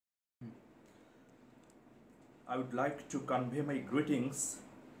I would like to convey my greetings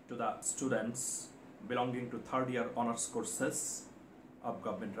to the students belonging to third year honors courses of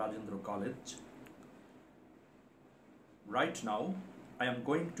Government Rajendra College. Right now, I am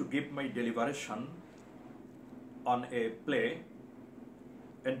going to give my deliberation on a play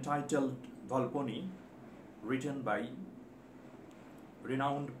entitled Volpone, written by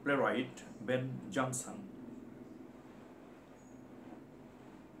renowned playwright Ben Jonson.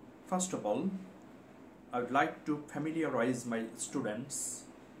 First of all, I would like to familiarize my students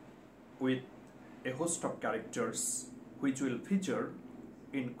with a host of characters which will feature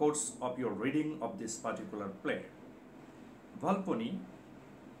in course of your reading of this particular play. Volpone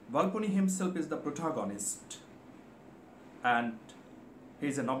himself is the protagonist, and he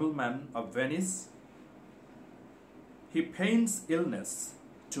is a nobleman of Venice. He feigns illness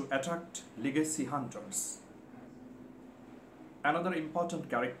to attract legacy hunters. Another important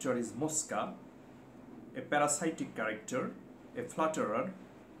character is Mosca, a parasitic character, a flatterer,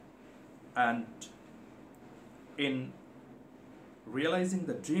 and in realizing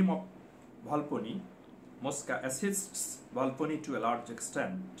the dream of Volpone, Mosca assists Volpone to a large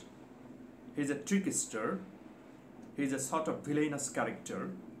extent. He is a trickster, he is a sort of villainous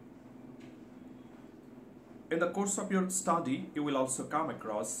character. In the course of your study, you will also come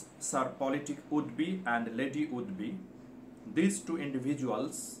across Sir Politic Would-be and Lady Would-be. These two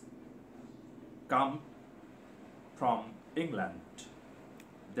individuals come from England.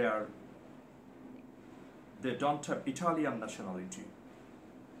 They don't have Italian nationality.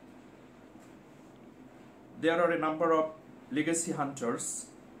 There are a number of legacy hunters: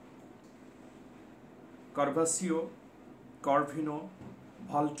 Corvasio, Corvino,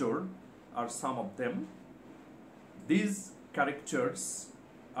 Volture are some of them. These characters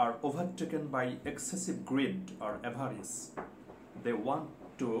are overtaken by excessive greed or avarice. They want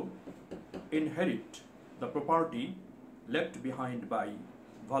to inherit the property left behind by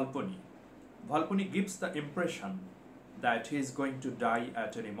Volpone. Volpone gives the impression that he is going to die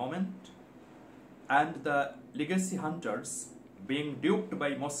at any moment, and the legacy hunters, being duped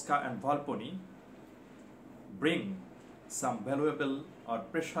by Mosca and Volpone, bring some valuable or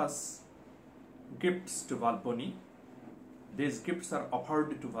precious gifts to Volpone. These gifts are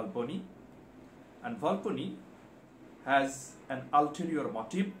offered to Volpone, and Volpone has an ulterior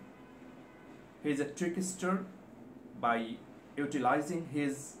motive. He is a trickster. By utilizing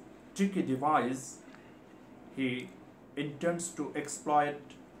his tricky device, he intends to exploit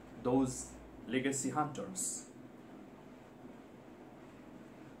those legacy hunters.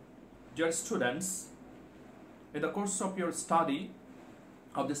 Dear students, in the course of your study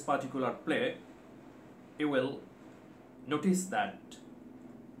of this particular play, you will notice that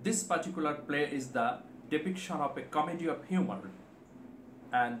this particular play is the depiction of a comedy of humor,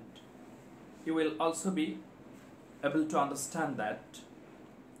 and you will also be able to understand that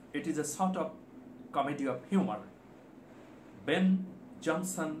it is a sort of comedy of humor. Ben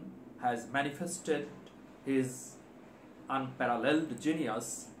Jonson has manifested his unparalleled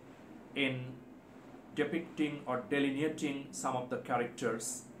genius in depicting or delineating some of the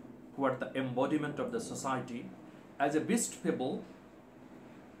characters who are the embodiment of the society. As a beast fable,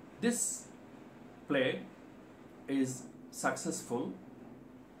 this play is successful.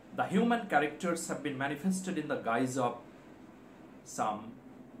 The human characters have been manifested in the guise of some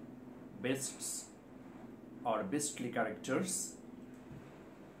beasts or beastly characters,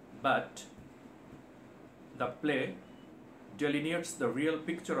 but the play delineates the real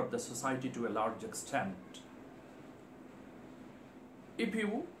picture of the society to a large extent. If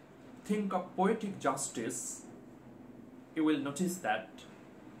you think of poetic justice, you will notice that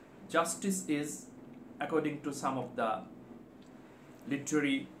justice is, according to some of the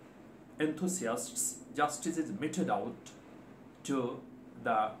literary enthusiasts, justice is meted out to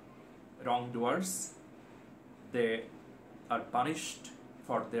the wrongdoers. They are punished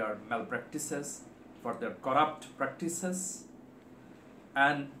for their malpractices, for their corrupt practices,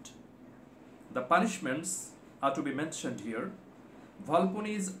 and the punishments are to be mentioned here. Volpone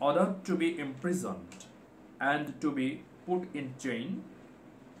is ordered to be imprisoned and to be put in chain.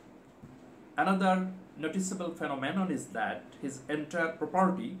 Another noticeable phenomenon is that his entire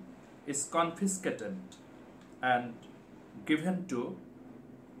property is confiscated and given to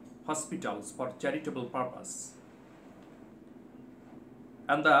hospitals for charitable purpose.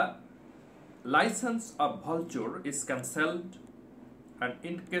 And the license of Volture is cancelled, and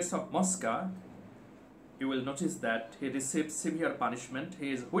in case of Mosca, you will notice that he receives severe punishment.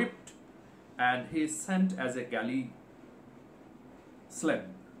 He is whipped and he is sent as a galley slave.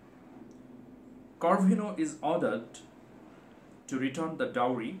 Corvino is ordered to return the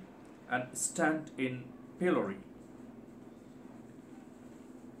dowry and stand in pillory.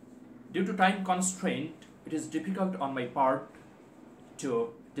 Due to time constraint, it is difficult on my part to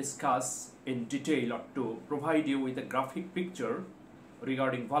discuss in detail or to provide you with a graphic picture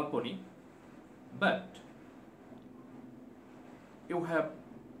regarding Volpone, but you have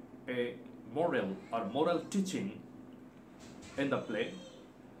a moral teaching in the play.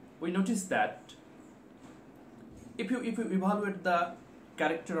 We notice that if you evaluate the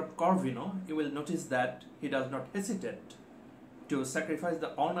character of Corvino, you will notice that he does not hesitate to sacrifice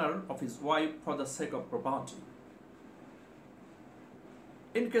the honor of his wife for the sake of property.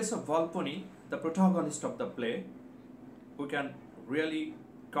 In case of Volpone, the protagonist of the play, we can really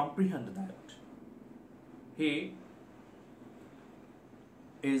comprehend that he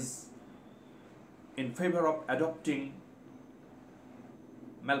is in favor of adopting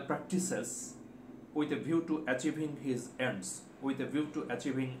malpractices with a view to achieving his ends, with a view to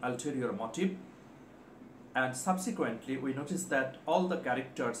achieving ulterior motive. And subsequently, we notice that all the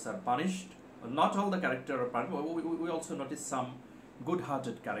characters are punished. Not all the characters are punished. We also notice some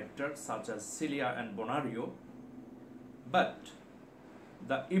good-hearted characters such as Celia and Bonario. But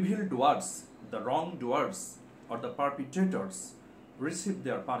the evildoers, the wrongdoers, or the perpetrators receive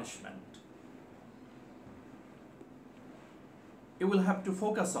their punishment. You will have to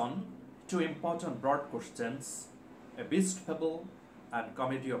focus on two important broad questions: a beast fable and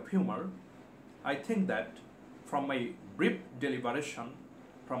comedy of humor. I think that from my brief deliberation,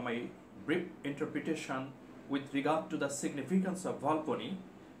 from my brief interpretation with regard to the significance of Volpone,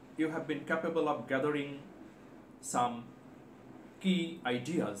 you have been capable of gathering some key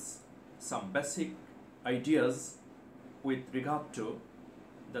ideas, some basic ideas with regard to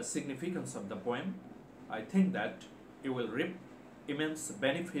the significance of the poem. I think that you will reap immense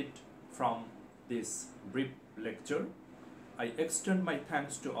benefit from this brief lecture. I extend my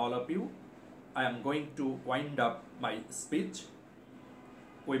thanks to all of you. I am going to wind up my speech.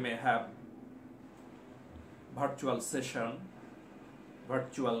 We may have virtual session,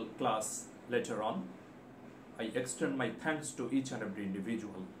 virtual class later on. I extend my thanks to each and every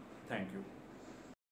individual. Thank you.